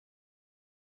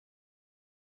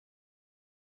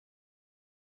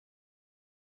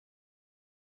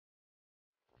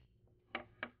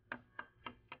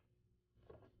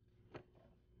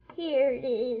Here it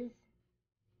is.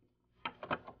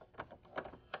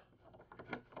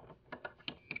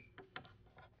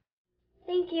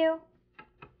 Thank you.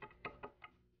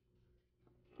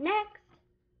 Next.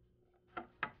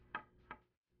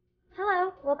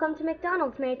 Hello, welcome to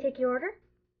McDonald's. May I take your order?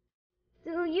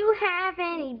 Do you have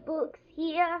any books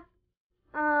here?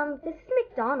 This is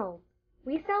McDonald's.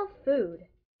 We sell food.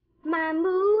 My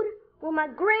mood? Well, my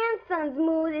grandson's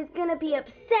mood is gonna be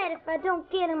upset if I don't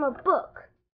get him a book.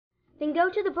 Then go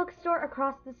to the bookstore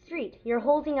across the street. You're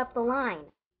holding up the line.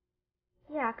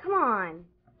 Yeah, come on.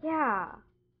 Yeah.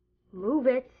 Move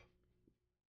it.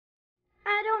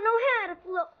 I don't know how to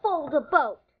fold a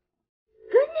boat.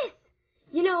 Goodness!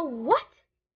 You know what?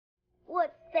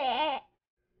 What's that?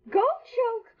 Go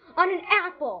choke on an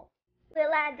apple.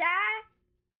 Will I die?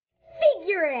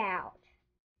 Figure it out.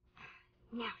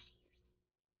 Now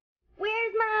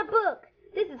where's my book?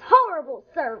 This is horrible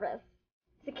service.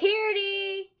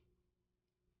 Security!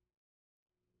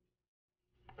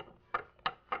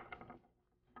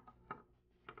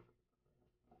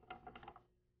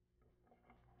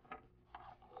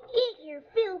 Get your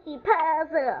filthy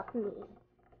paws off me.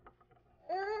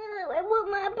 I want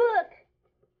my book.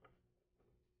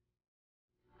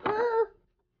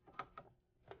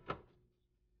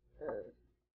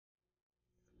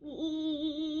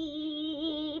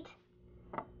 Sweet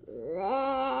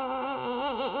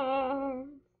land.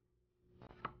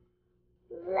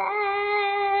 Lovely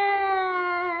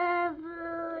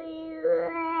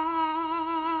land.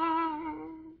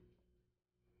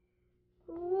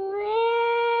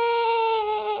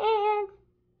 Land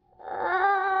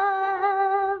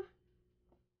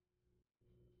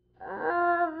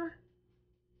of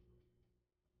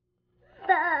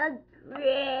the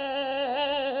great.